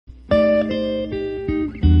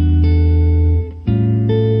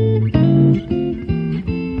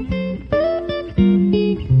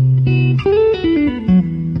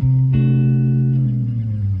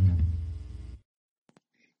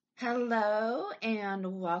Hello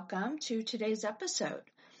and welcome to today's episode.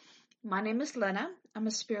 My name is Lena. I'm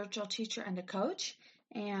a spiritual teacher and a coach,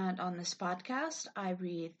 and on this podcast, I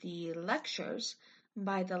read the lectures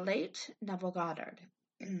by the late Neville Goddard.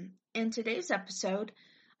 In today's episode,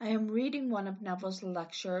 I am reading one of Neville's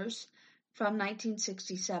lectures from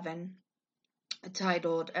 1967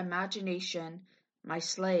 titled Imagination, My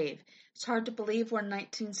Slave. It's hard to believe we're in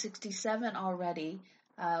 1967 already.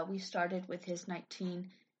 We started with his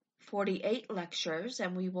 1948 lectures,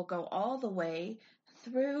 and we will go all the way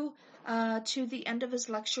through to the end of his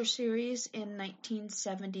lecture series in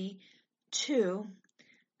 1972.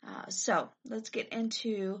 So let's get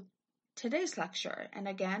into today's lecture. And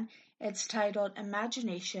again, it's titled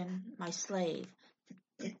Imagination, My Slave.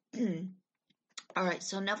 All right,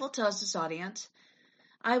 so Neville tells his audience,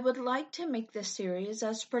 I would like to make this series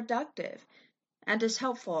as productive and as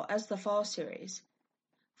helpful as the fall series.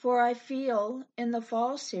 For I feel in the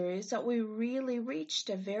fall series that we really reached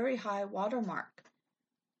a very high watermark,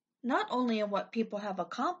 not only in what people have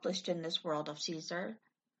accomplished in this world of Caesar,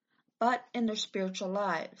 but in their spiritual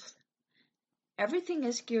lives. Everything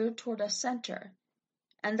is geared toward a center,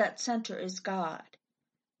 and that center is God.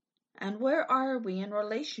 And where are we in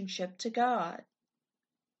relationship to God?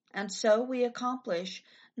 And so we accomplish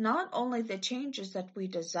not only the changes that we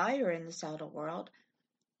desire in this outer world,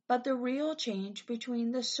 but the real change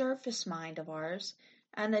between the surface mind of ours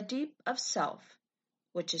and the deep of self,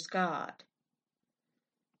 which is God.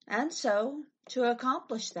 And so, to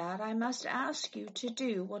accomplish that, I must ask you to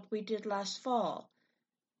do what we did last fall,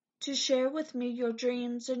 to share with me your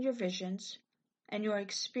dreams and your visions and your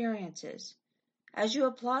experiences as you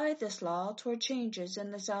apply this law toward changes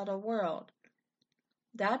in this outer world.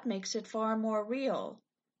 That makes it far more real,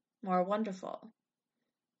 more wonderful.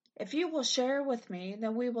 If you will share with me,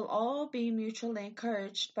 then we will all be mutually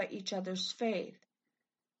encouraged by each other's faith.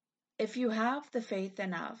 If you have the faith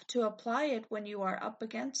enough to apply it when you are up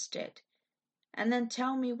against it, and then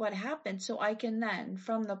tell me what happened so I can then,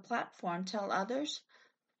 from the platform, tell others,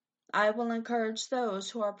 I will encourage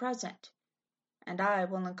those who are present, and I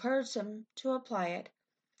will encourage them to apply it,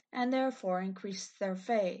 and therefore increase their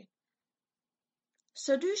faith.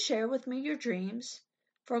 So do share with me your dreams,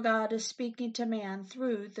 for God is speaking to man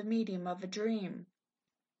through the medium of a dream.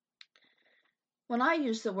 When I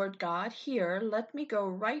use the word God here, let me go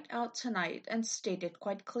right out tonight and state it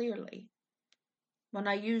quite clearly. When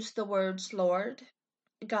I use the words Lord,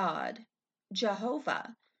 God,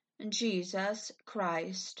 Jehovah, Jesus,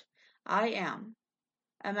 Christ, I am,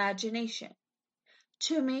 imagination,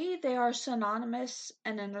 to me they are synonymous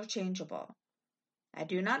and interchangeable. I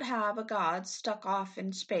do not have a God stuck off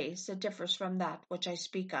in space that differs from that which I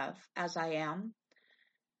speak of as I am.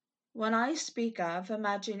 When I speak of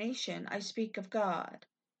imagination, I speak of God.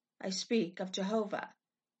 I speak of Jehovah.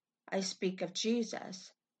 I speak of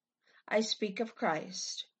Jesus. I speak of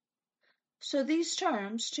Christ. So these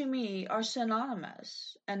terms to me are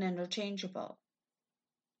synonymous and interchangeable.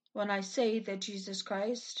 When I say that Jesus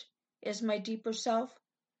Christ is my deeper self,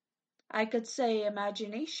 I could say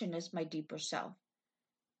imagination is my deeper self,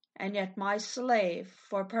 and yet my slave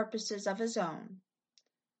for purposes of his own.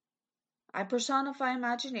 I personify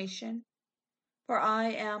imagination, for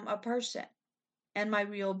I am a person, and my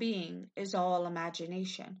real being is all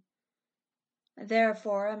imagination.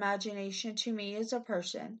 Therefore, imagination to me is a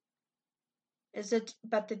person, is it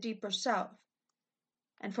but the deeper self,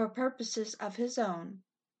 and for purposes of his own,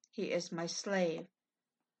 he is my slave.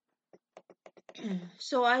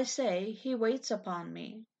 So I say, he waits upon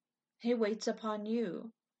me, he waits upon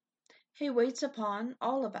you, he waits upon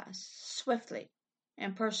all of us, swiftly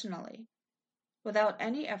and personally, without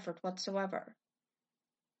any effort whatsoever.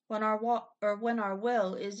 When our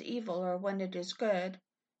will is evil or when it is good,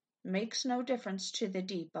 makes no difference to the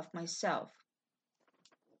deep of myself.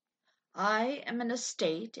 I am in a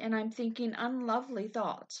state and I'm thinking unlovely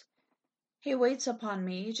thoughts. He waits upon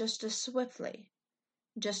me just as swiftly,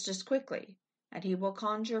 just as quickly, and he will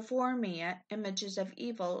conjure for me images of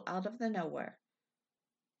evil out of the nowhere.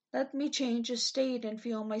 Let me change a state and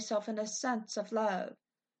feel myself in a sense of love,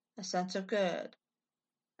 a sense of good,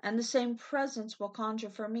 and the same presence will conjure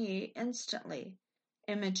for me instantly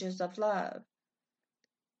images of love.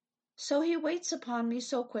 So he waits upon me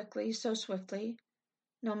so quickly, so swiftly,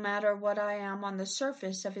 no matter what I am on the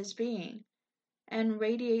surface of his being, and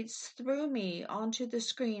radiates through me onto the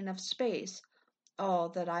screen of space all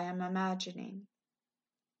that I am imagining.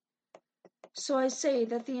 So I say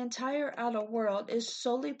that the entire outer world is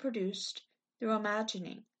solely produced through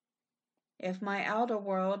imagining. If my outer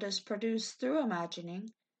world is produced through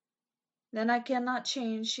imagining, then I cannot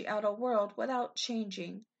change the outer world without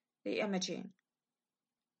changing the imaging.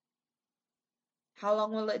 How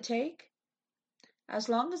long will it take? As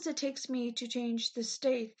long as it takes me to change the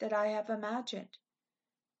state that I have imagined.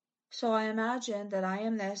 So I imagine that I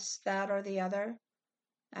am this, that, or the other.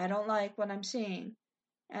 I don't like what I'm seeing,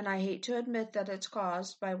 and I hate to admit that it's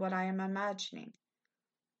caused by what I am imagining.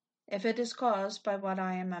 If it is caused by what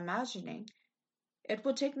I am imagining, it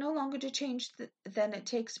will take no longer to change than it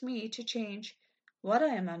takes me to change what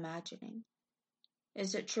I am imagining.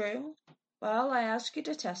 Is it true? Well, I ask you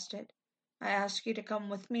to test it. I ask you to come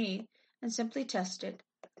with me and simply test it.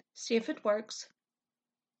 See if it works.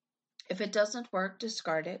 If it doesn't work,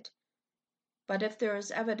 discard it. But if there is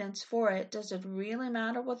evidence for it, does it really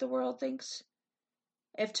matter what the world thinks?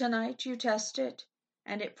 If tonight you test it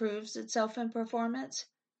and it proves itself in performance,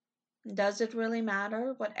 does it really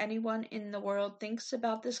matter what anyone in the world thinks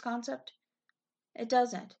about this concept? It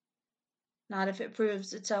doesn't. Not if it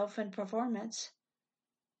proves itself in performance.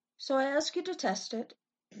 So I ask you to test it.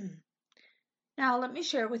 Now let me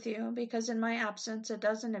share with you, because in my absence a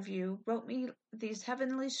dozen of you wrote me these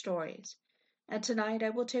heavenly stories, and tonight I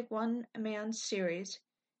will take one man's series.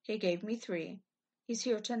 He gave me 3. He's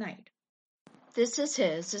here tonight. This is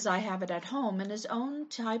his, as I have it at home, in his own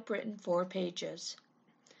typewritten 4 pages.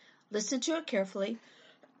 Listen to it carefully,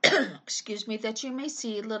 excuse me, that you may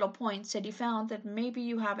see little points that he found that maybe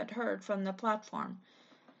you haven't heard from the platform.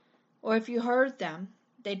 Or if you heard them,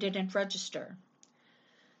 they didn't register.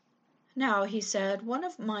 Now, he said, one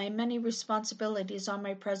of my many responsibilities on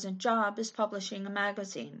my present job is publishing a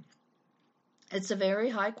magazine. It's a very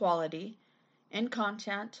high quality, in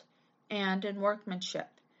content and in workmanship.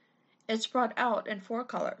 It's brought out in 4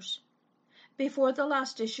 colors. Before the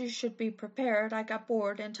last issue should be prepared, I got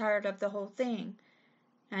bored and tired of the whole thing,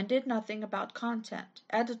 and did nothing about content,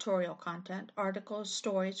 editorial content, articles,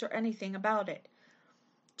 stories, or anything about it.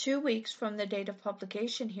 2 weeks from the date of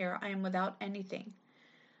publication here, I am without anything.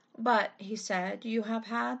 But, he said, you have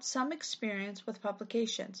had some experience with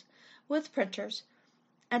publications, with printers,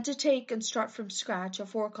 and to take and start from scratch a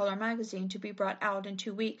 4-color magazine to be brought out in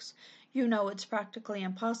 2 weeks, you know it's practically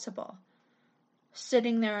impossible.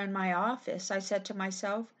 Sitting there in my office, I said to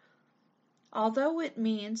myself, although it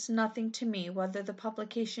means nothing to me whether the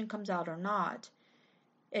publication comes out or not,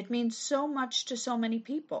 it means so much to so many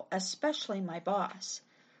people, especially my boss.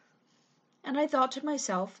 And I thought to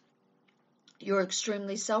myself, you're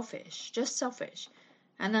extremely selfish, just selfish.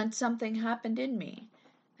 And then something happened in me.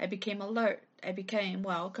 I became alert. I became,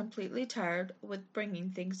 completely tired with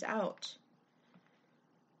bringing things out.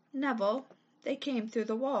 Neville, they came through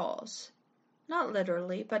the walls. Not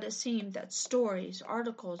literally, but it seemed that stories,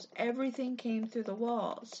 articles, everything came through the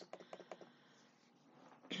walls.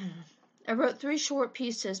 I wrote 3 short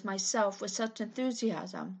pieces myself with such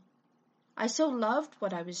enthusiasm. I so loved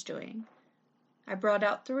what I was doing. I brought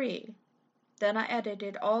out 3. Then I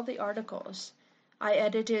edited all the articles. I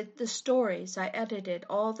edited the stories. I edited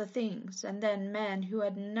all the things. And then men who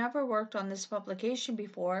had never worked on this publication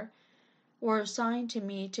before were assigned to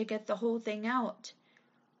me to get the whole thing out.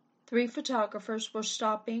 3 photographers were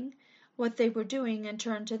stopping what they were doing and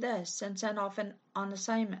turned to this and sent off on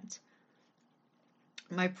assignments.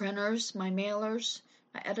 My printers, my mailers,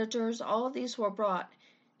 my editors, all of these were brought,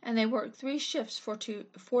 and they worked 3 shifts for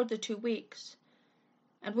the 2 weeks.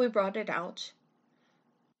 And we brought it out.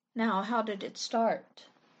 Now, how did it start?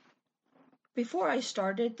 Before I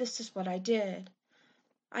started, this is what I did.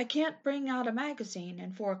 I can't bring out a magazine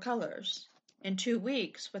in 4 colors in 2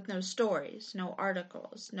 weeks with no stories, no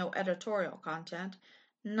articles, no editorial content,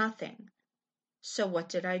 nothing. So what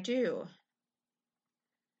did I do?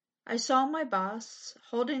 I saw my boss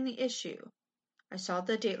holding the issue. I saw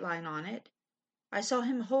the dateline on it. I saw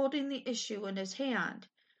him holding the issue in his hand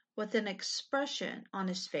with an expression on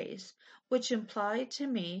his face which implied to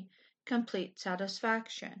me complete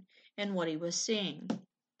satisfaction in what he was seeing.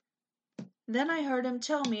 Then I heard him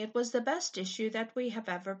tell me it was the best issue that we have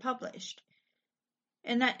ever published.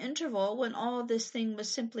 In that interval, when all this thing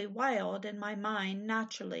was simply wild and my mind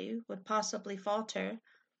naturally would possibly falter,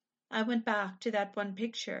 I went back to that one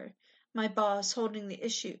picture, my boss holding the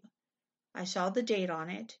issue. I saw the date on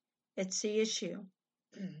it. It's the issue.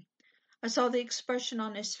 I saw the expression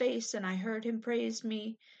on his face, and I heard him praise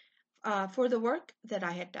me for the work that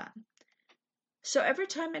I had done. So every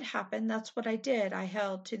time it happened, that's what I did. I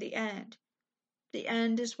held to the end. The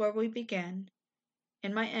end is where we begin,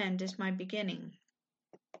 and my end is my beginning.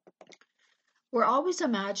 We're always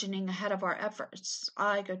imagining ahead of our efforts.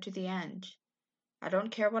 I go to the end. I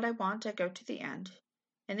don't care what I want, I go to the end.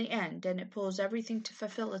 In the end, and it pulls everything to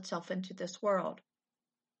fulfill itself into this world.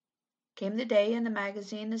 Came the day, and the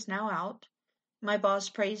magazine is now out. My boss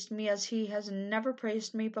praised me as he has never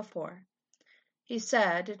praised me before. He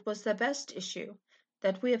said it was the best issue,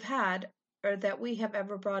 that we have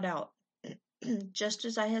ever brought out, just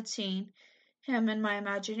as I had seen him in my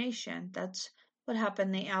imagination. That's what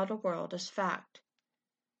happened in the outer world as fact.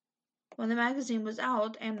 When the magazine was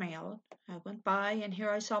out and mailed, I went by, and here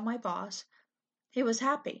I saw my boss. He was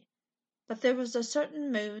happy, but there was a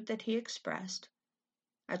certain mood that he expressed.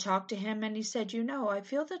 I talked to him, and he said, I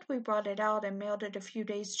feel that we brought it out and mailed it a few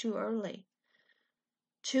days too early.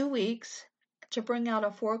 2 weeks to bring out a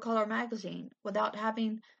 4-color magazine without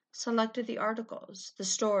having selected the articles, the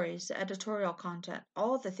stories, the editorial content,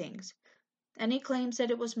 all the things. And he claims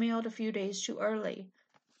that it was mailed a few days too early.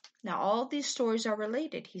 Now all these stories are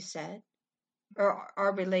related, he said, or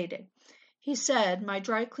are related. He said, my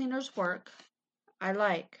dry cleaner's work I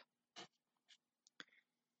like.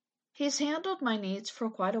 He's handled my needs for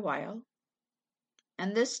quite a while,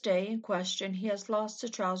 and this day in question he has lost the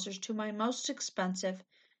trousers to my most expensive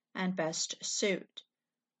and best suit.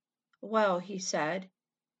 Well, he said,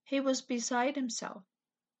 he was beside himself.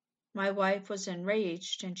 My wife was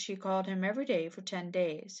enraged, and she called him every day for 10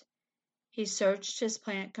 days. He searched his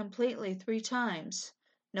plant completely 3 times.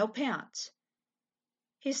 No pants.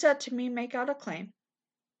 He said to me, make out a claim.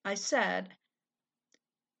 I said,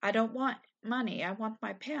 I don't want money. I want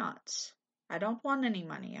my pants. I don't want any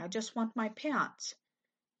money. I just want my pants.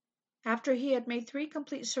 After he had made 3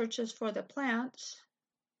 complete searches for the pants,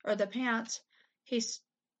 or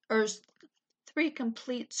 3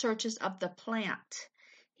 complete searches of the plant,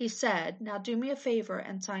 he said, now do me a favor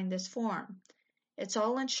and sign this form. It's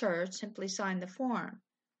all insured, simply sign the form.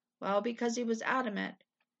 Well, because he was adamant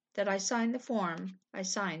that I signed the form, I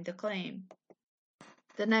signed the claim.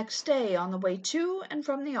 The next day, on the way to and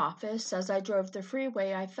from the office, as I drove the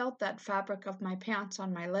freeway, I felt that fabric of my pants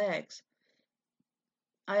on my legs.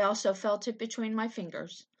 I also felt it between my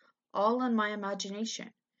fingers, all in my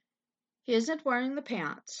imagination. He isn't wearing the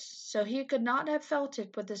pants, so he could not have felt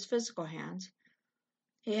it with his physical hands.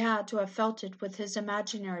 He had to have felt it with his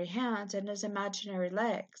imaginary hands and his imaginary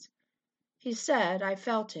legs. He said, I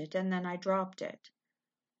felt it, and then I dropped it.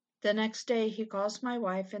 The next day he calls my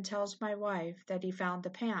wife and tells my wife that he found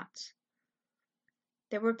the pants.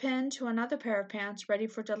 They were pinned to another pair of pants ready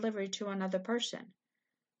for delivery to another person.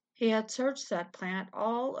 He had searched that plant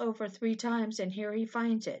all over 3 times, and here he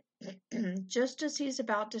finds it. Just as he's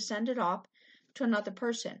about to send it off to another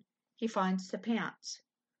person, he finds the pants.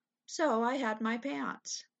 So I had my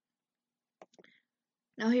pants.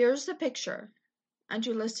 Now here's the picture, and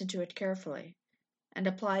you listen to it carefully, and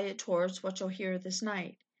apply it towards what you'll hear this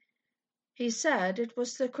night. He said it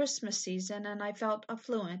was the Christmas season, and I felt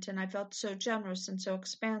affluent, and I felt so generous and so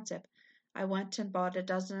expansive. I went and bought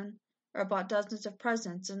dozens of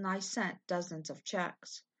presents, and I sent dozens of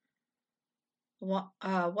checks.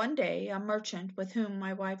 One day, a merchant with whom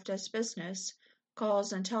my wife does business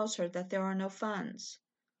calls and tells her that there are no funds.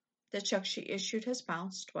 The check she issued has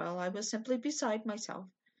bounced. Well, I was simply beside myself.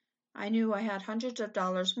 I knew I had hundreds of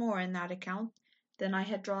dollars more in that account than I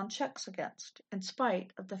had drawn checks against, in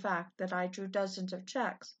spite of the fact that I drew dozens of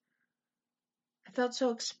checks. I felt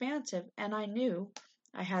so expansive, and I knew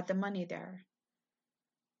I had the money there.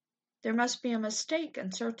 There must be a mistake,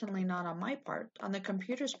 and certainly not on my part, on the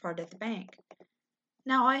computer's part at the bank.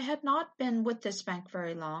 Now, I had not been with this bank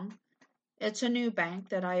very long. It's a new bank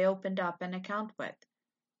that I opened up an account with.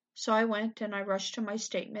 So I went and I rushed to my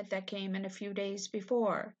statement that came in a few days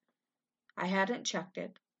before. I hadn't checked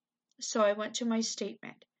it. So I went to my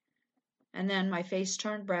statement, and then my face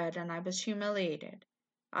turned red and I was humiliated.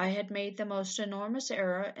 I had made the most enormous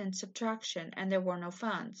error in subtraction, and there were no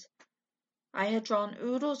funds. I had drawn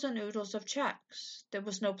oodles and oodles of checks. There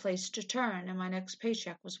was no place to turn, and my next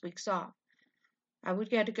paycheck was weeks off. I would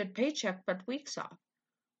get a good paycheck, but weeks off.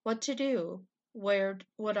 What to do? Where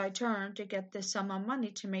would I turn to get this sum of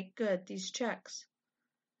money to make good these checks?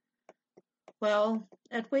 Well,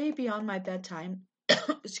 at way beyond my bedtime,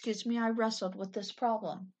 I wrestled with this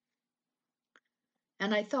problem.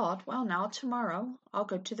 And I thought, well, now tomorrow I'll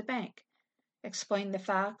go to the bank, explain the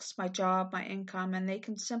facts, my job, my income, and they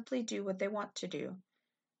can simply do what they want to do.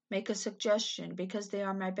 Make a suggestion because they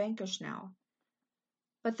are my bankers now.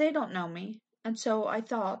 But they don't know me, and so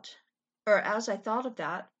as I thought of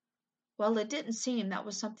that, well, it didn't seem that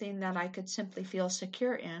was something that I could simply feel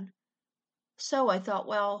secure in. So I thought,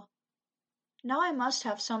 well, now I must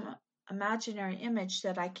have some imaginary image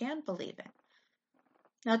that I can believe in.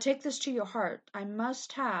 Now take this to your heart. I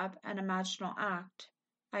must have an imaginal act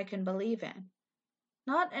I can believe in.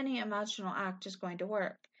 Not any imaginal act is going to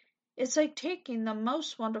work. It's like taking the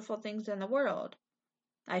most wonderful things in the world.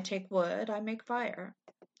 I take wood, I make fire.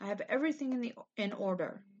 I have everything in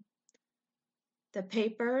order. The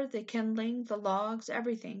paper, the kindling, the logs,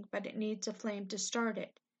 everything, but it needs a flame to start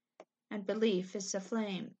it. And belief is the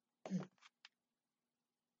flame.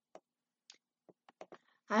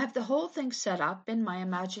 I have the whole thing set up in my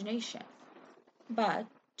imagination. But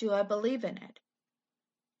do I believe in it?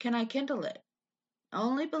 Can I kindle it?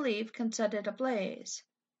 Only belief can set it ablaze.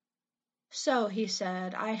 So, he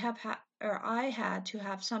said, I had to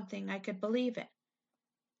have something I could believe in.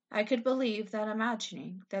 I could believe that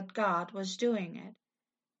imagining that God was doing it.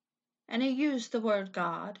 And he used the word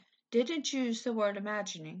God, didn't use the word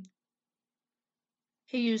imagining.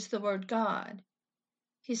 He used the word God.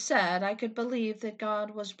 He said I could believe that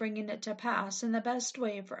God was bringing it to pass in the best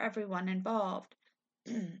way for everyone involved.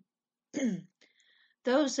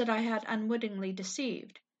 Those that I had unwittingly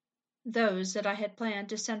deceived, those that I had planned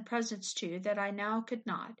to send presents to that I now could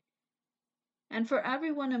not. And for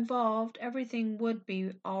everyone involved, everything would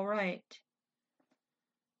be all right.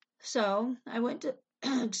 So I went to,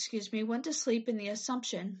 went to sleep in the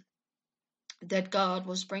assumption that God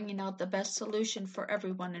was bringing out the best solution for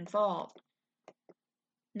everyone involved.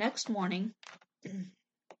 Next morning,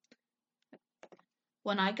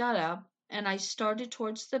 when I got up and I started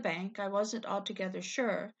towards the bank, I wasn't altogether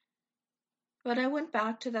sure, but I went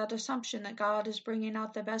back to that assumption that God is bringing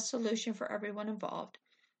out the best solution for everyone involved.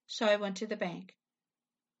 So I went to the bank.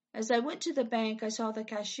 As I went to the bank, I saw the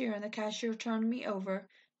cashier, and the cashier turned me over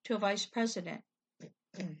to a vice president.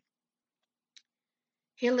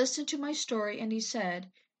 He listened to my story and he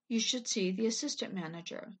said, "You should see the assistant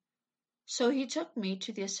manager." So he took me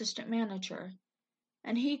to the assistant manager,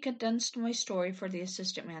 and he condensed my story for the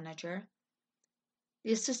assistant manager.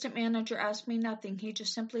 The assistant manager asked me nothing. He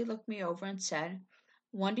just simply looked me over and said,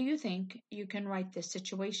 "When do you think you can right this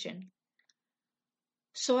situation?"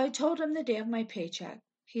 So I told him the day of my paycheck.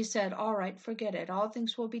 He said, "All right, forget it. All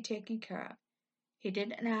things will be taken care of." He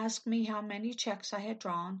didn't ask me how many checks I had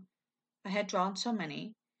drawn. I had drawn so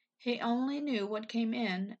many. He only knew what came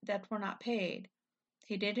in that were not paid.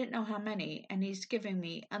 He didn't know how many, and he's giving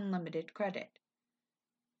me unlimited credit.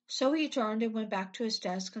 So he turned and went back to his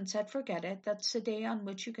desk and said, "Forget it. That's the day on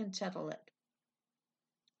which you can settle it."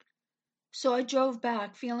 So I drove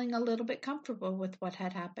back feeling a little bit comfortable with what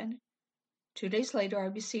had happened. 2 days later, I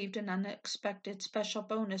received an unexpected special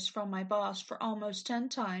bonus from my boss for almost 10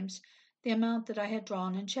 times the amount that I had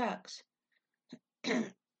drawn in checks.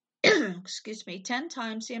 10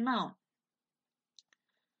 times the amount.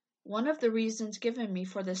 One of the reasons given me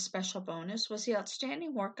for this special bonus was the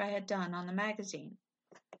outstanding work I had done on the magazine.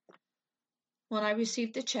 When I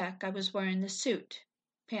received the check, I was wearing the suit,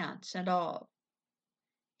 pants and all.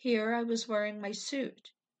 Here I was wearing my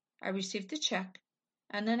suit. I received the check,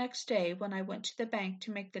 and the next day, when I went to the bank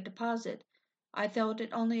to make the deposit, I felt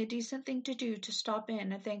it only a decent thing to do to stop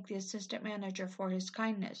in and thank the assistant manager for his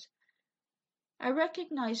kindness. I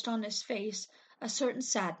recognized on his face a certain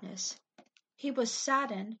sadness. He was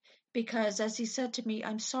saddened because, as he said to me,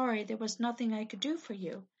 "I'm sorry, there was nothing I could do for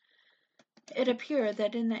you." It appeared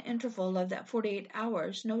that in the interval of that 48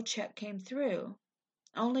 hours, no check came through,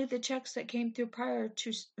 only the checks that came through prior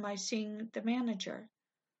to my seeing the manager.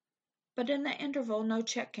 But in the interval, no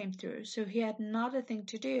check came through, so he had not a thing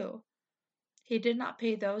to do. He did not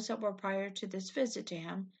pay those that were prior to this visit to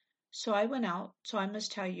him, so I went out. So I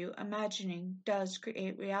must tell you, imagining does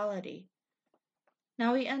create reality.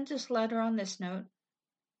 Now he ends his letter on this note.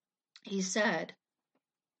 He said,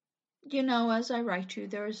 "You know, as I write you,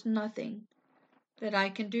 there is nothing that I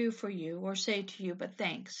can do for you or say to you but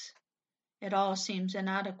thanks. It all seems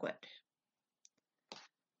inadequate.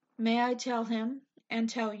 May I tell him and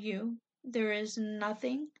tell you there is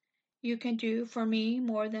nothing you can do for me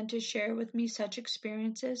more than to share with me such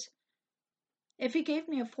experiences? If he gave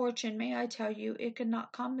me a fortune, may I tell you it could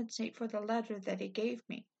not compensate for the letter that he gave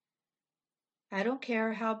me. I don't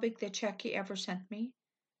care how big the check he ever sent me.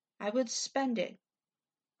 I would spend it.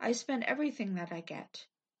 I spend everything that I get.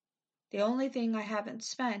 The only thing I haven't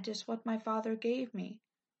spent is what my father gave me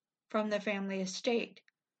from the family estate.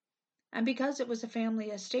 And because it was a family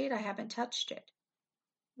estate, I haven't touched it.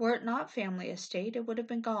 Were it not family estate, it would have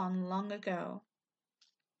been gone long ago.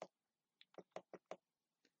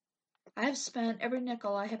 I have spent every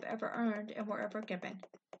nickel I have ever earned and were ever given.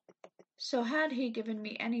 So had he given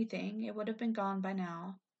me anything, it would have been gone by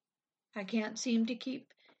now. I can't seem to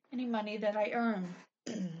keep any money that I earn.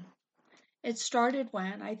 It started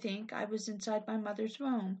when, I think, I was inside my mother's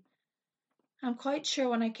womb. I'm quite sure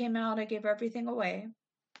when I came out I gave everything away.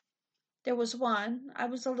 There was I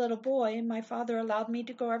was a little boy, and my father allowed me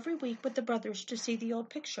to go every week with the brothers to see the old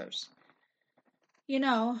pictures. You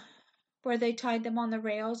know, where they tied them on the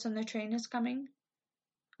rails and the train is coming?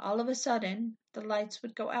 All of a sudden, the lights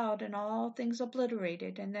would go out and all things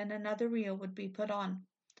obliterated, and then another reel would be put on.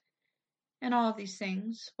 And all these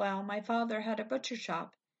things, well, my father had a butcher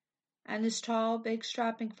shop, and this tall, big,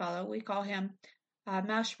 strapping fellow, we call him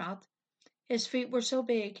Mashmouth, his feet were so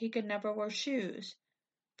big he could never wear shoes.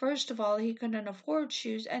 First of all, he couldn't afford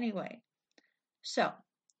shoes anyway. So,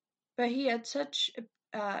 but he had such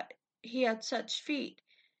feet,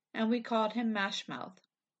 and we called him Mashmouth.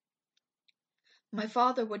 My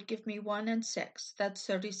father would give me 1 6, that's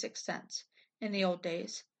 36 cents, in the old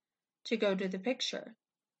days, to go to the picture.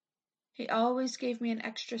 He always gave me an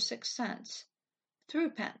extra 6 cents,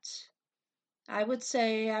 threepence. I would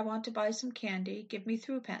say, I want to buy some candy, give me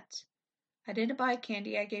threepence. I didn't buy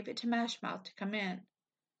candy, I gave it to Mashmouth to come in.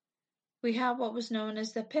 We had what was known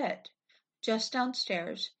as the pit, just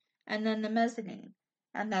downstairs, and then the mezzanine,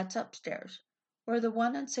 and that's upstairs, where the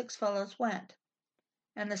 1 6 fellows went,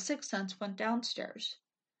 and the 6 cents went downstairs.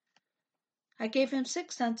 I gave him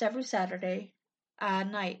 6 cents every Saturday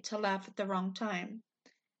night to laugh at the wrong time.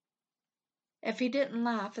 If he didn't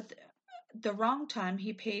laugh at the wrong time,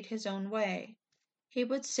 he paid his own way. He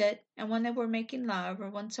would sit, and when they were making love, or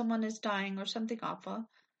when someone is dying or something awful,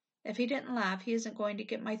 if he didn't laugh, he isn't going to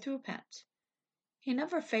get my threepence. He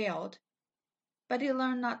never failed, but he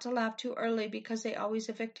learned not to laugh too early because they always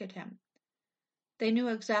evicted him. They knew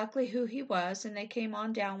exactly who he was, and they came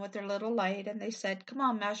on down with their little light, and they said, "Come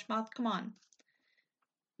on, Mashmouth, come on."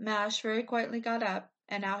 Mash very quietly got up,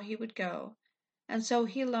 and out he would go, and so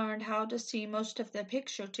he learned how to see most of the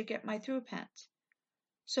picture to get my threepence.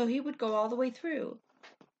 So he would go all the way through.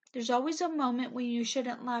 There's always a moment when you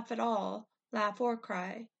shouldn't laugh at all, laugh or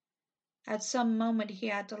cry. At some moment he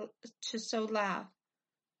had to so laugh.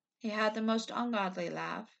 He had the most ungodly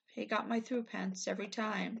laugh. He got my threepence every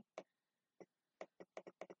time.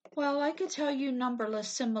 Well, I could tell you numberless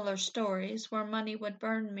similar stories where money would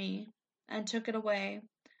burn me and took it away,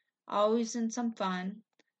 always in some fun,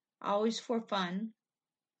 always for fun,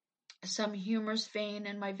 some humorous vein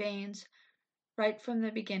in my veins right from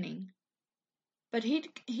the beginning. But he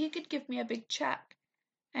could give me a big check,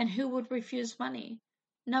 and who would refuse money?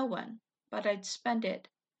 No one, but I'd spend it.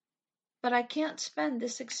 But I can't spend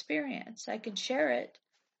this experience. I can share it.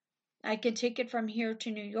 I can take it from here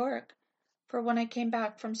to New York, for when I came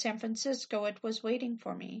back from San Francisco, it was waiting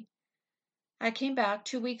for me. I came back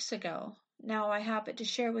 2 weeks ago. Now I have it to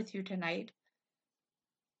share with you tonight,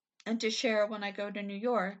 and to share when I go to New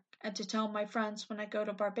York, and to tell my friends when I go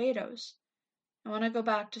to Barbados, and when I go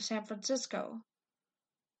back to San Francisco.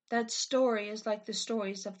 That story is like the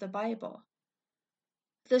stories of the Bible.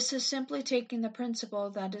 This is simply taking the principle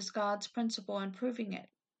that is God's principle and proving it.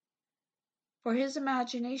 For his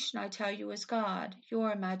imagination, I tell you, is God.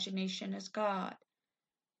 Your imagination is God.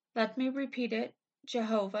 Let me repeat it.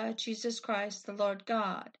 Jehovah, Jesus Christ, the Lord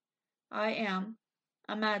God, I am,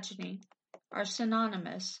 imagining, are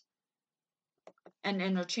synonymous and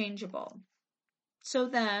interchangeable. So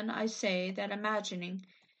then I say that imagining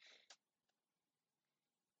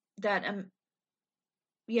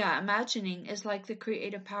is like the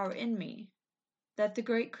creative power in me, that the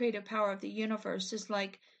great creative power of the universe is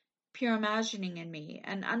like pure imagining in me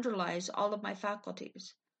and underlies all of my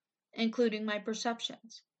faculties, including my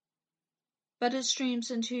perceptions. But it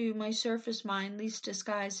streams into my surface mind least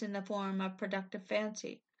disguised in the form of productive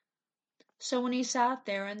fancy. So when he sat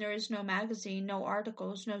there and there is no magazine, no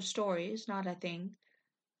articles, no stories, not a thing,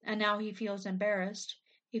 and now he feels embarrassed,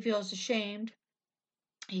 he feels ashamed,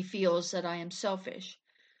 he feels that I am selfish,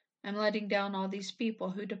 I'm letting down all these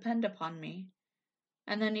people who depend upon me.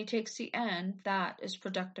 And then he takes the end, that is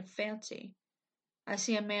productive fancy. I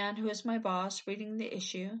see a man who is my boss reading the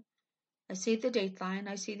issue. I see the dateline,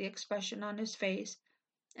 I see the expression on his face,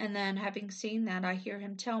 and then, having seen that, I hear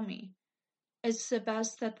him tell me, "It's the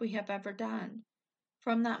best that we have ever done."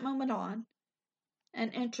 From that moment on,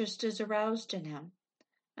 an interest is aroused in him.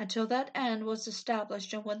 Until that end was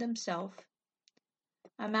established and with himself,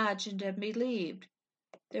 imagined and believed,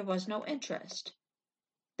 there was no interest.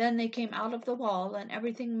 Then they came out of the wall and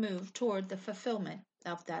everything moved toward the fulfillment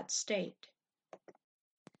of that state.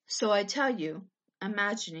 So I tell you,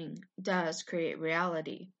 imagining does create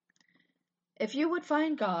reality. If you would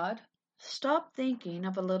find God, stop thinking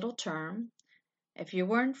of a little term. If you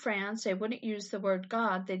were in France, they wouldn't use the word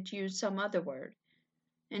God, they'd use some other word.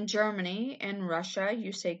 In Germany and Russia,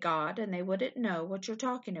 you say God, and they wouldn't know what you're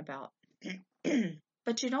talking about.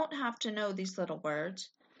 But you don't have to know these little words.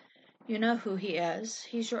 You know who he is.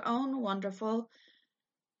 He's your own wonderful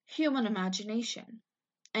human imagination.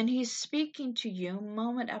 And he's speaking to you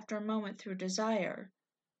moment after moment through desire.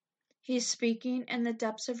 He's speaking in the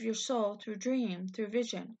depths of your soul through dream, through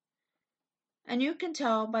vision. And you can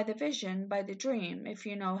tell by the vision, by the dream, if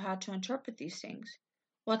you know how to interpret these things,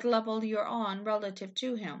 what level you're on relative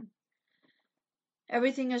to Him.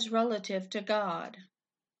 Everything is relative to God.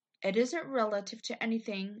 It isn't relative to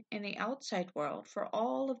anything in the outside world, for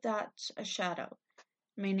all of that's a shadow,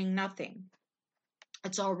 meaning nothing.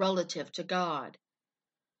 It's all relative to God.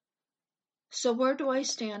 So where do I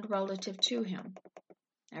stand relative to Him?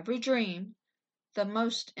 Every dream, the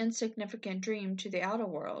most insignificant dream to the outer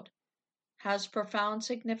world, has profound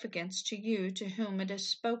significance to you to whom it is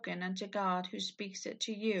spoken and to God who speaks it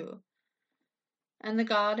to you. And the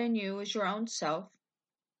God in you is your own self.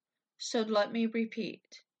 So let me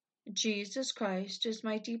repeat. Jesus Christ is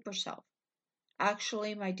my deeper self,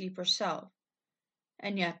 actually my deeper self,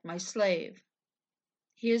 and yet my slave.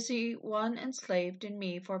 He is the one enslaved in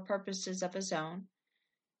me for purposes of his own,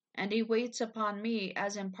 and he waits upon me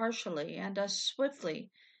as impartially and as swiftly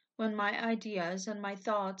when my ideas and my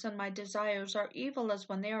thoughts and my desires are evil as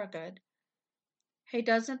when they are good. He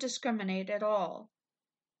doesn't discriminate at all.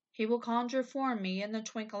 He will conjure for me in the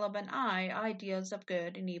twinkle of an eye ideas of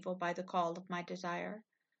good and evil by the call of my desire.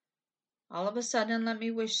 All of a sudden let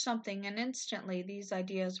me wish something, and instantly these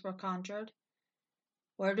ideas were conjured.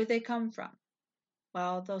 Where do they come from?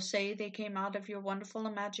 Well, they'll say they came out of your wonderful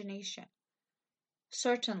imagination.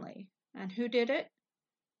 Certainly. And who did it?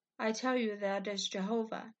 I tell you that is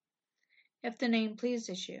Jehovah, if the name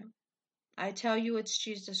pleases you. I tell you it's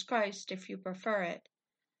Jesus Christ, if you prefer it.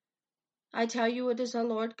 I tell you it is the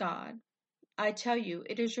Lord God. I tell you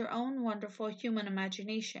it is your own wonderful human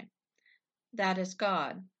imagination. That is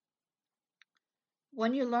God.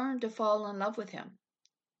 When you learn to fall in love with Him,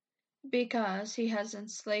 because He has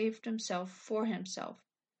enslaved Himself for Himself,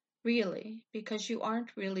 really, because you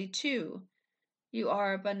aren't really two, you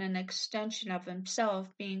are but an extension of Himself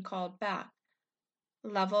being called back,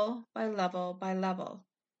 level by level by level,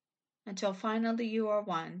 until finally you are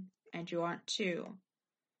one and you aren't two.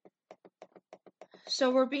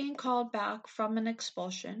 So we're being called back from an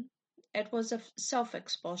expulsion. It was a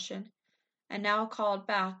self-expulsion, and now called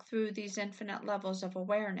back through these infinite levels of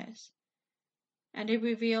awareness. And He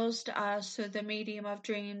reveals to us through the medium of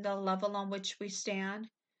dream the level on which we stand.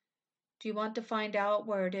 Do you want to find out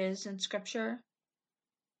where it is in Scripture?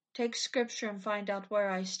 Take Scripture and find out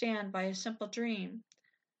where I stand by a simple dream.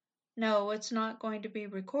 No, it's not going to be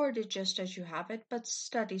recorded just as you have it, but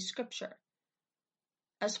study Scripture.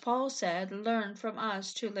 As Paul said, learn from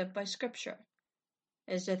us to live by Scripture.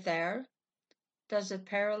 Is it there? Does it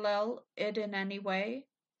parallel it in any way?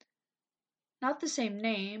 Not the same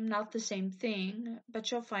name, not the same thing,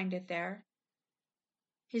 but you'll find it there.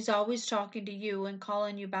 He's always talking to you and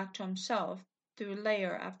calling you back to Himself through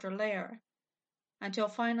layer after layer, until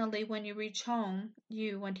finally when you reach home,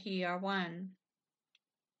 you and He are one.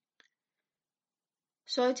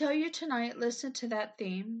 So I tell you tonight, listen to that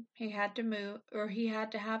theme. He had to move, or he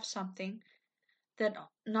had to have something that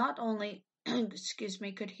not only,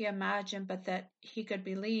 could he imagine, but that he could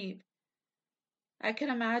believe. I can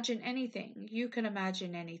imagine anything. You can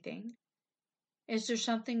imagine anything. Is there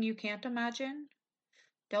something you can't imagine?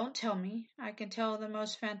 Don't tell me. I can tell the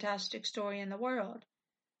most fantastic story in the world.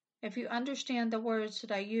 If you understand the words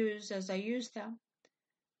that I use as I use them,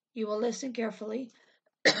 you will listen carefully,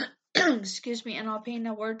 and I'll paint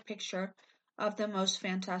a word picture of the most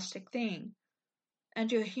fantastic thing.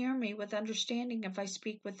 And you'll hear me with understanding if I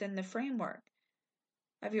speak within the framework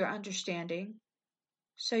of your understanding.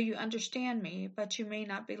 So you understand me, but you may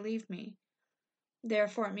not believe me.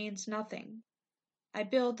 Therefore it means nothing. I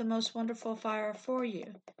build the most wonderful fire for you,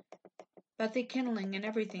 but the kindling and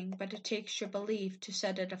everything, but it takes your belief to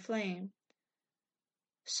set it aflame.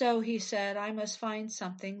 So he said, I must find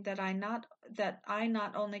something that I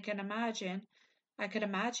not only can imagine, I could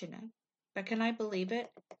imagine it, but can I believe it?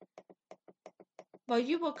 Well,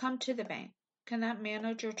 you will come to the bank. Can that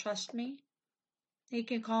manager trust me? He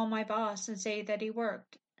can call my boss and say that he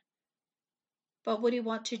worked. But would he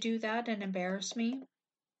want to do that and embarrass me?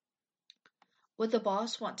 Would the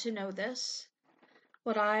boss want to know this?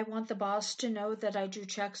 Would I want the boss to know that I drew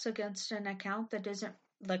checks against an account that isn't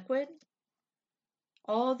liquid?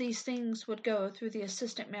 All these things would go through the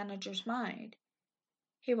assistant manager's mind.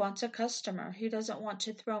 He wants a customer. He doesn't want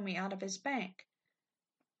to throw me out of his bank.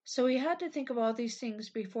 So he had to think of all these things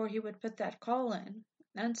before he would put that call in.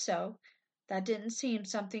 And so, that didn't seem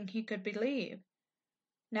something he could believe.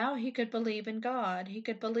 Now he could believe in God. He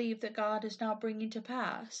could believe that God is now bringing to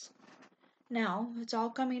pass. Now, it's all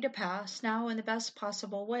coming to pass, now in the best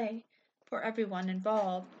possible way, for everyone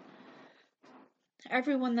involved.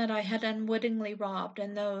 Everyone that I had unwittingly robbed,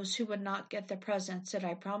 and those who would not get the presents that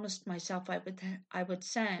I promised myself I would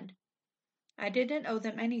send. I didn't owe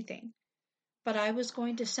them anything. but I was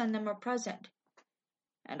going to send them a present.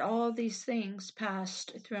 And all these things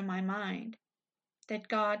passed through my mind, that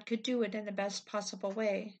God could do it in the best possible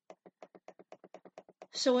way.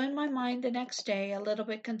 So in my mind the next day, a little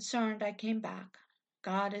bit concerned, I came back.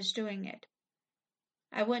 God is doing it.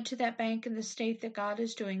 I went to that bank in the state that God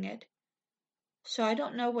is doing it. So I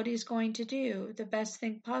don't know what he's going to do, the best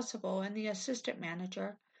thing possible, and the assistant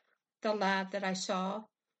manager, the lad that I saw,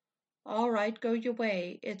 all right, go your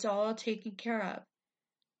way, it's all taken care of.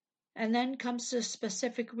 And then comes the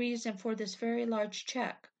specific reason for this very large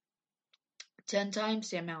check, 10 times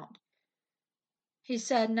the amount. He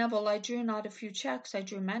said, Neville, I drew not a few checks, I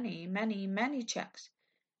drew many, many, many checks,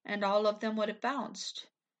 and all of them would have bounced.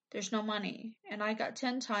 There's no money, and I got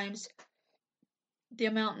 10 times the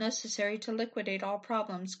amount necessary to liquidate all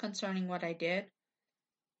problems concerning what I did.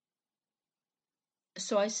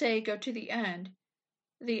 So I say, go to the end.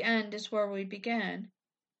 The end is where we begin.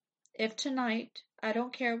 If tonight, I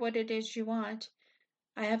don't care what it is you want,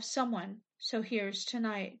 I have someone, so here's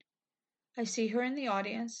tonight. I see her in the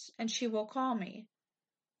audience, and she will call me.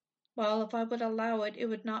 Well, if I would allow it, it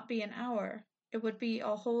would not be an hour. It would be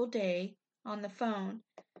a whole day on the phone,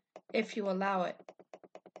 if you allow it.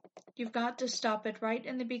 You've got to stop it right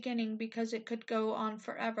in the beginning because it could go on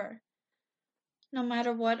forever. No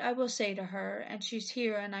matter what I will say to her, and she's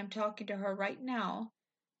here and I'm talking to her right now,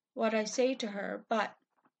 what I say to her, but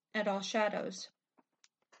at all shadows.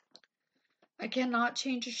 I cannot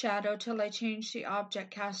change a shadow till I change the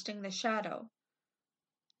object casting the shadow.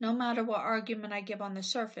 No matter what argument I give on the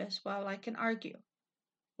surface, well, I can argue.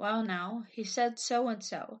 Well, now, he said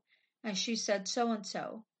so-and-so, and she said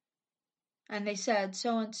so-and-so, and they said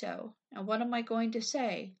so-and-so, and what am I going to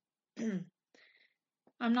say?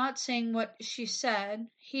 I'm not saying what she said,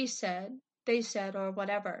 he said, they said, or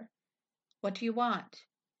whatever. What do you want?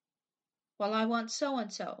 Well, I want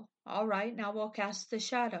so-and-so. All right, now we'll cast the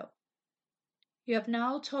shadow. You have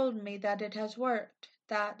now told me that it has worked.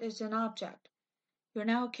 That is an object. You're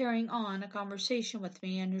now carrying on a conversation with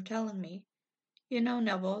me, and you're telling me, you know,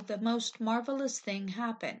 Neville, the most marvelous thing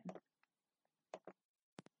happened.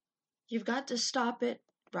 You've got to stop it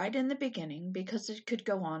right in the beginning because it could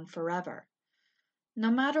go on forever. No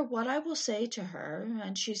matter what I will say to her,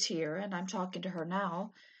 and she's here and I'm talking to her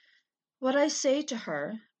now, what I say to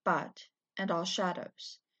her, but, and all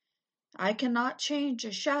shadows. I cannot change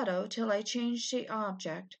a shadow till I change the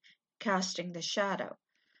object casting the shadow.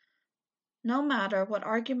 No matter what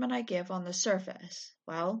argument I give on the surface,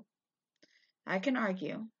 well, I can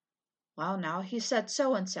argue. Well, now, he said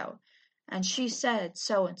so-and-so, and she said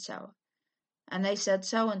so-and-so, and they said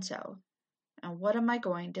so-and-so, and what am I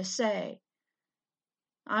going to say?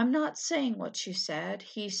 I'm not saying what she said,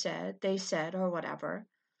 he said, they said, or whatever.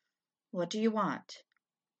 What do you want?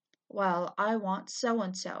 Well, I want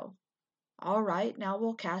so-and-so. All right, now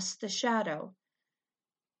we'll cast the shadow.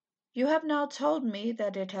 You have now told me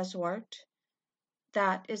that it has worked.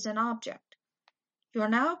 That is an object. You are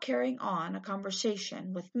now carrying on a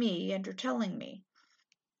conversation with me, and you're telling me,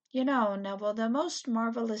 you know, Neville, the most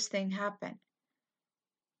marvelous thing happened.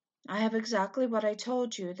 I have exactly what I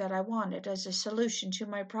told you that I wanted as a solution to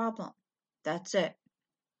my problem. That's it.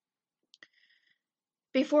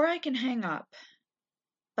 Before I can hang up,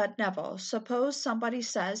 but Neville, suppose somebody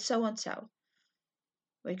says so-and-so.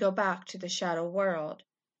 We go back to the shadow world.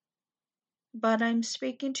 But I'm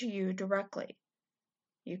speaking to you directly.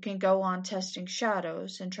 You can go on testing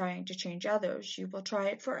shadows and trying to change others. You will try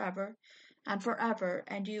it forever,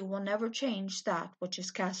 and you will never change that which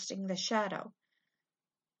is casting the shadow.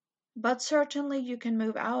 But certainly you can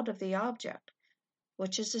move out of the object,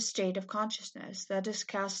 which is a state of consciousness that is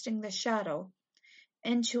casting the shadow,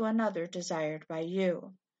 into another desired by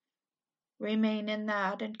you. Remain in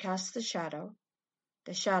that and cast the shadow.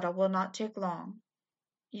 The shadow will not take long.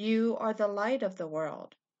 You are the light of the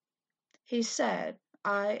world. He said,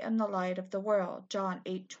 I am the light of the world, John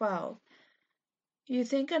 8:12. You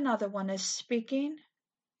think another one is speaking?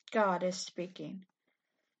 God is speaking.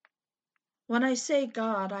 When I say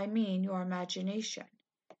God, I mean your imagination.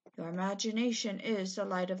 Your imagination is the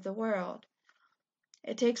light of the world.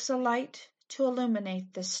 It takes the light to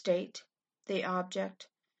illuminate the state, the object,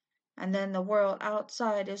 and then the world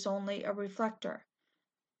outside is only a reflector.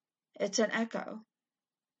 It's an echo,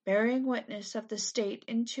 bearing witness of the state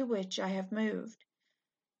into which I have moved.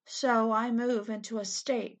 So I move into a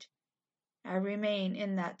state. I remain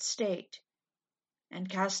in that state, and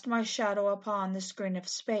cast my shadow upon the screen of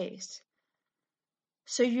space.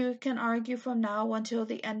 So you can argue from now until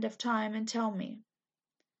the end of time and tell me,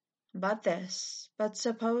 but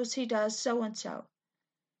suppose he does so-and-so,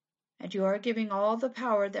 and you are giving all the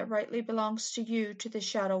power that rightly belongs to you to the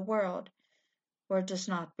shadow world, where it does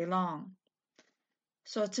not belong.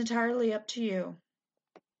 So it's entirely up to you.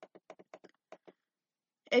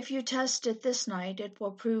 If you test it this night, it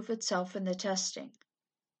will prove itself in the testing.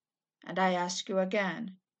 And I ask you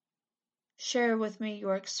again, share with me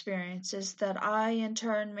your experiences that I in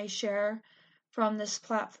turn may share from this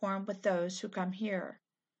platform with those who come here,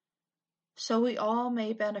 so we all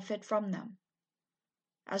may benefit from them.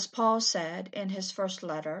 As Paul said in his first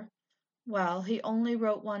letter, well, he only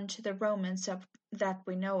wrote one to the Romans that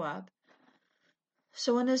we know of.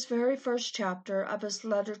 So in his very first chapter of his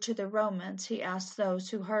letter to the Romans, he asked those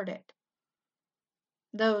who heard it,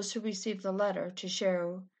 those who received the letter, to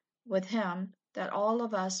share with him that all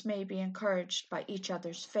of us may be encouraged by each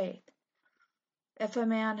other's faith. If a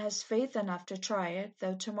man has faith enough to try it,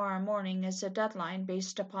 though tomorrow morning is a deadline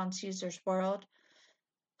based upon Caesar's world,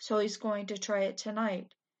 so he's going to try it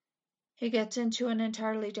tonight, he gets into an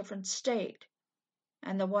entirely different state.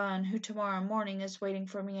 And the one who tomorrow morning is waiting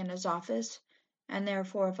for me in his office, and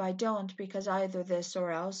therefore if I don't, because either this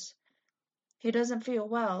or else, he doesn't feel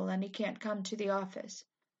well and he can't come to the office,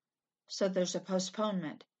 so there's a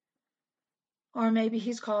postponement. Or maybe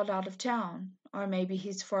he's called out of town, or maybe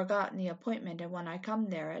he's forgotten the appointment, and when I come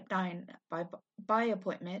there at 9 by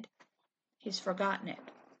appointment, he's forgotten it.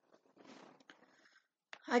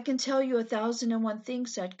 I can tell you 1,001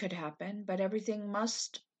 things that could happen, but everything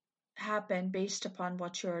must happen based upon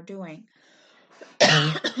what you are doing.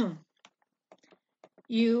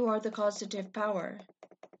 You are the causative power,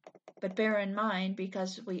 but bear in mind,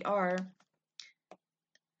 because we are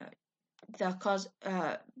the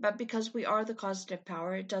causative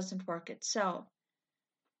power, it doesn't work itself.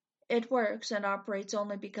 It works and operates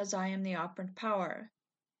only because I am the operant power.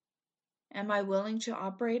 Am I willing to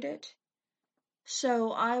operate it?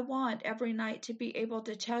 So I want every night to be able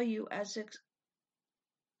to tell you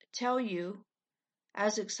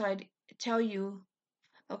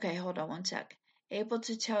okay, hold on one sec. Able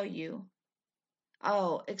to tell you,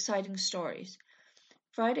 exciting stories.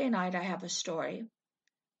 Friday night I have a story.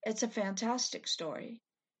 It's a fantastic story.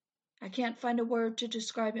 I can't find a word to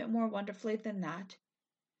describe it more wonderfully than that.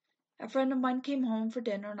 A friend of mine came home for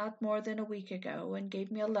dinner not more than a week ago and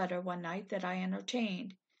gave me a letter one night that I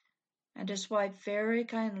entertained, and his wife very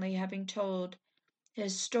kindly, having told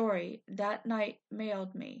his story that night,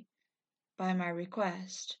 mailed me, by my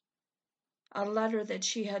request, a letter that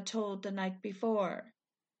she had told the night before.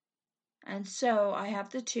 And so I have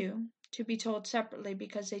the two, to be told separately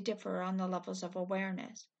because they differ on the levels of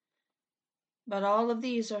awareness. But all of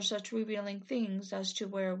these are such revealing things as to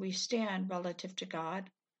where we stand relative to God.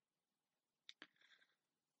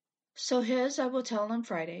 So his I will tell on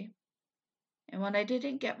Friday. And when I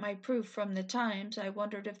didn't get my proof from the Times, I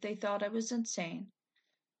wondered if they thought I was insane,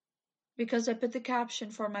 because I put the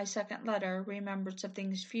caption for my second letter, Remembrance of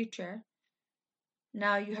Things Future.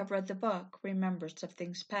 Now you have read the book, Remembrance of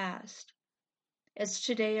Things Past. It's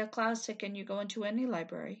today a classic, and you go into any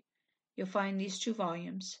library, you'll find these 2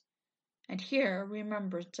 volumes. And here,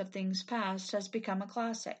 Remembrance of Things Past has become a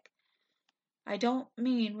classic. I don't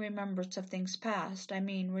mean remembrance of things past, I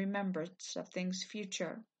mean remembrance of things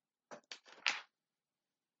future.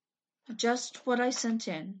 Just what I sent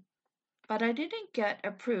in, but I didn't get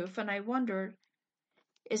a proof, and I wondered,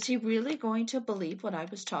 is he really going to believe what I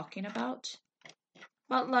was talking about?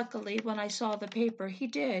 But luckily, when I saw the paper, he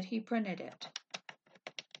did. He printed it.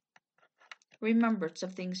 Remembrance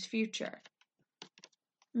of Things Future.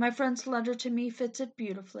 My friend's letter to me fits it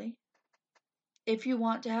beautifully. If you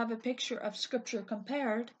want to have a picture of Scripture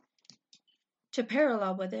compared, to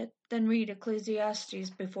parallel with it, then read Ecclesiastes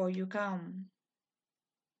before you come.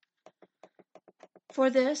 For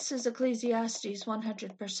this is Ecclesiastes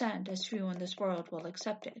 100%, as few in this world will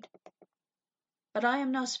accept it. But I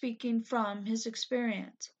am now speaking from his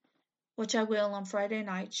experience, which I will on Friday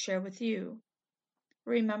night share with you,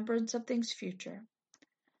 Remembrance of Things Future,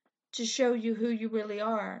 to show you who you really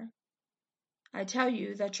are. I tell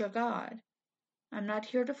you that you're God. I'm not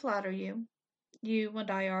here to flatter you. You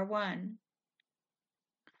and I are one.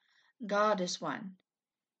 God is one,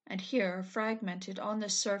 and here fragmented on the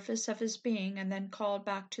surface of his being and then called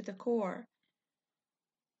back to the core.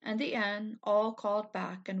 And the end, all called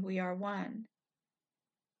back, and we are one.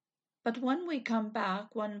 But when we come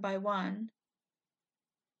back one by one,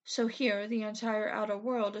 so here the entire outer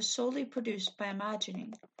world is solely produced by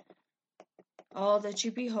imagining. All that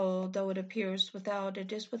you behold, though it appears without,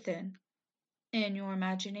 it is within, in your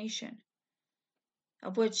imagination,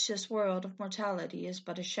 of which this world of mortality is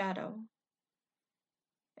but a shadow.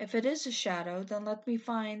 If it is a shadow, then let me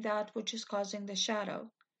find that which is causing the shadow,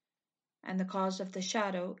 and the cause of the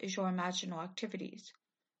shadow is your imaginal activities,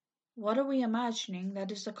 What are we imagining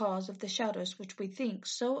that is the cause of the shadows which we think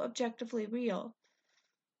so objectively real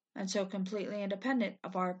and so completely independent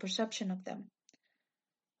of our perception of them?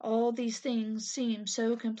 All these things seem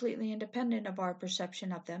so completely independent of our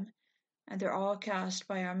perception of them, and they're all cast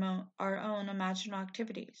by our own imaginal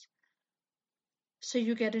activities. So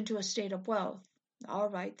you get into a state of wealth. All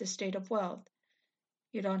right, the state of wealth.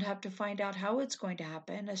 You don't have to find out how it's going to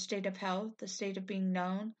happen. A state of health, a state of being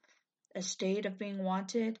known, a state of being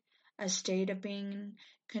wanted, a state of being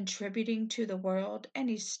contributing to the world,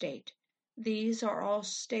 any state. These are all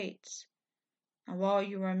states. And while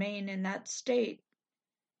you remain in that state,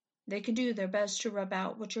 they can do their best to rub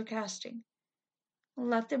out what you're casting.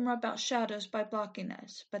 Let them rub out shadows by blocking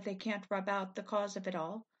this, but they can't rub out the cause of it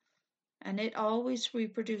all. And it always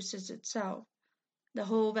reproduces itself. The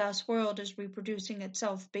whole vast world is reproducing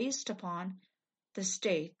itself based upon the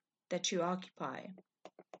state that you occupy.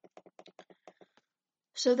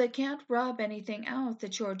 So they can't rub anything out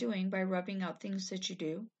that you are doing by rubbing out things that you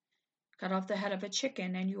do. Cut off the head of a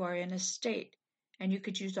chicken and you are in a state, and you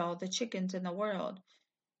could use all the chickens in the world,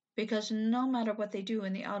 because no matter what they do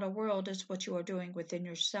in the outer world is what you are doing within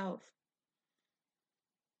yourself.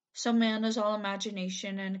 So man is all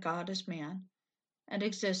imagination and God is man, and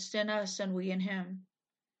exists in us and we in him.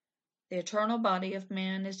 The eternal body of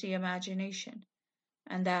man is the imagination,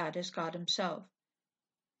 and that is God himself,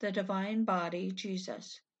 the divine body,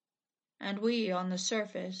 Jesus. And we, on the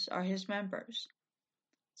surface, are his members.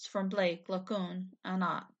 It's from Blake, LeCun,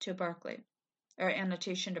 to Berkeley, or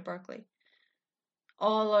annotation to Berkeley.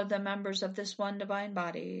 All are the members of this one divine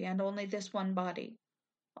body, and only this one body.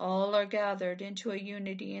 All are gathered into a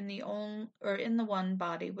unity in the one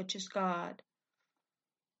body, which is God.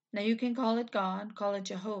 Now you can call it God, call it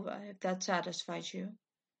Jehovah, if that satisfies you.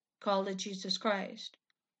 Call it Jesus Christ.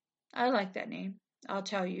 I like that name. I'll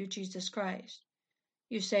tell you, Jesus Christ.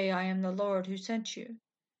 You say, I am the Lord who sent you.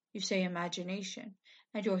 You say imagination,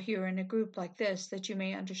 and you're here in a group like this that you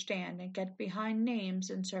may understand and get behind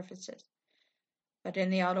names and surfaces. But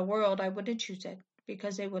in the outer world I wouldn't use it,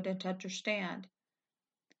 because they wouldn't understand.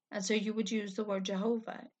 And so you would use the word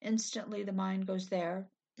Jehovah. Instantly the mind goes there.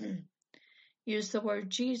 Use the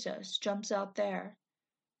word Jesus, jumps out there.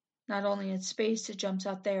 Not only in space, it jumps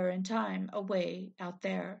out there in time, away out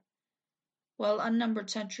there. Well,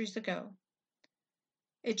 unnumbered centuries ago.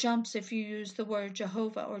 It jumps if you use the word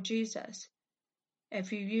Jehovah or Jesus.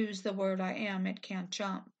 If you use the word I am, it can't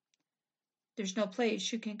jump. There's no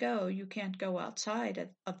place you can go. You can't go outside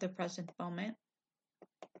of the present moment.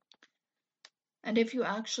 And if you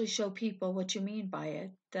actually show people what you mean by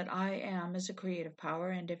it, that I am is a creative power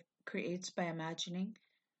and it creates by imagining,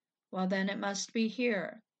 well then it must be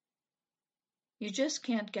here. You just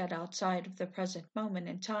can't get outside of the present moment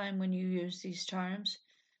in time when you use these terms,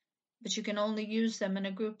 but you can only use them in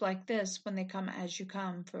a group like this when they come as you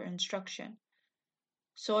come for instruction.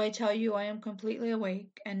 So I tell you I am completely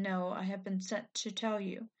awake and know I have been sent to tell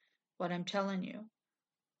you what I'm telling you.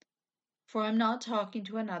 For I'm not talking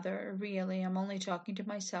to another, really, I'm only talking to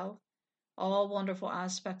myself, all wonderful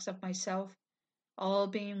aspects of myself, all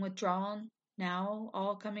being withdrawn, now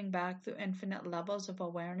all coming back through infinite levels of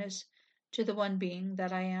awareness to the one being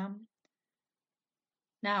that I am.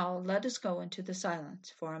 Now let us go into the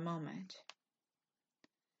silence for a moment.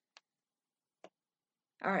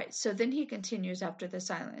 All right, so then he continues after the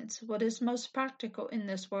silence. What is most practical in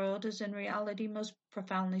this world is in reality most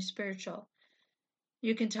profoundly spiritual.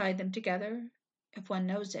 You can tie them together if one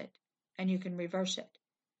knows it, and you can reverse it.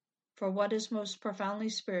 For what is most profoundly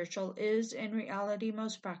spiritual is in reality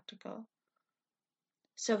most practical.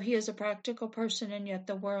 So he is a practical person, and yet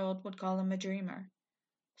the world would call him a dreamer,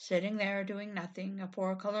 sitting there doing nothing, a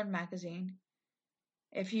four-colored magazine.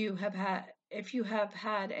 If you have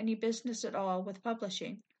had any business at all with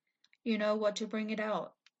publishing, you know what to bring it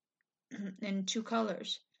out in two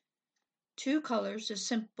colors. Two colors is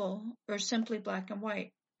simply black and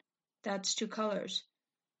white. That's two colors.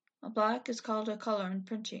 A black is called a color in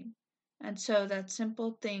printing, and so that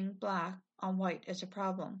simple thing black on white is a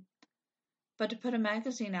problem. But to put a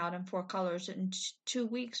magazine out in four colors in 2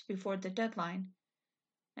 weeks before the deadline,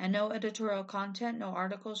 and no editorial content, no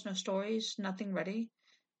articles, no stories, nothing ready,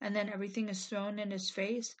 and then everything is thrown in his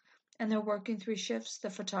face, and they're working 3 shifts,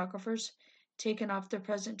 the photographers, taking off their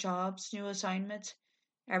present jobs, new assignments,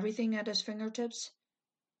 everything at his fingertips,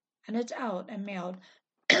 and it's out and mailed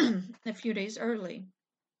a few days early.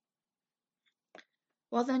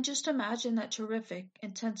 Well, then just imagine that terrific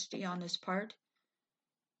intensity on his part.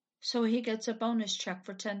 So he gets a bonus check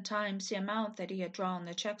for 10 times the amount that he had drawn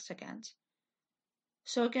the checks against.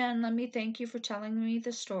 So again, let me thank you for telling me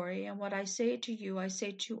the story, and what I say to you, I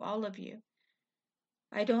say to all of you.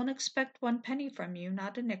 I don't expect 1 penny from you,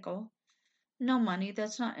 not a nickel. No money,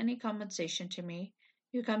 that's not any compensation to me.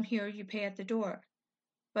 You come here, you pay at the door.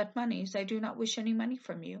 But moneys, I do not wish any money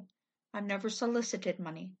from you. I've never solicited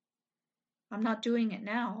money. I'm not doing it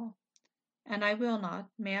now. And I will not,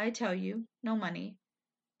 may I tell you, no money.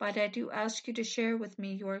 But I do ask you to share with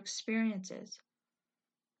me your experiences.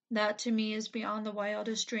 That to me is beyond the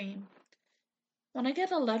wildest dream. When I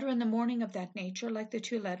get a letter in the morning of that nature, like the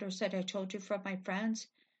 2 letters that I told you from my friends,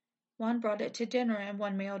 one brought it to dinner and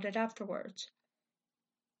one mailed it afterwards.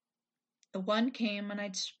 The one came and I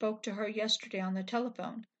spoke to her yesterday on the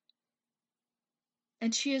telephone,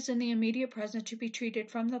 and she is in the immediate present to be treated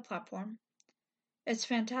from the platform. It's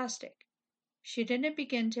fantastic. She didn't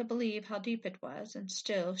begin to believe how deep it was, and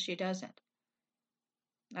still she doesn't.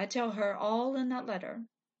 I tell her all in that letter,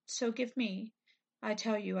 so give me, I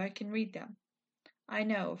tell you I can read them. I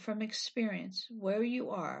know from experience where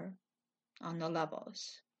you are on the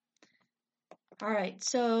levels. All right,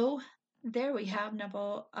 so there we have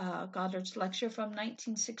Neville Goddard's lecture from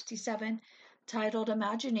 1967 titled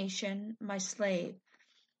Imagination, My Slave.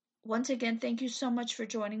 Once again, thank you so much for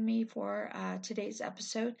joining me for today's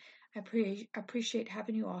episode. I appreciate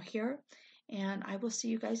having you all here, and I will see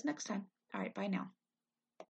you guys next time. All right, bye now.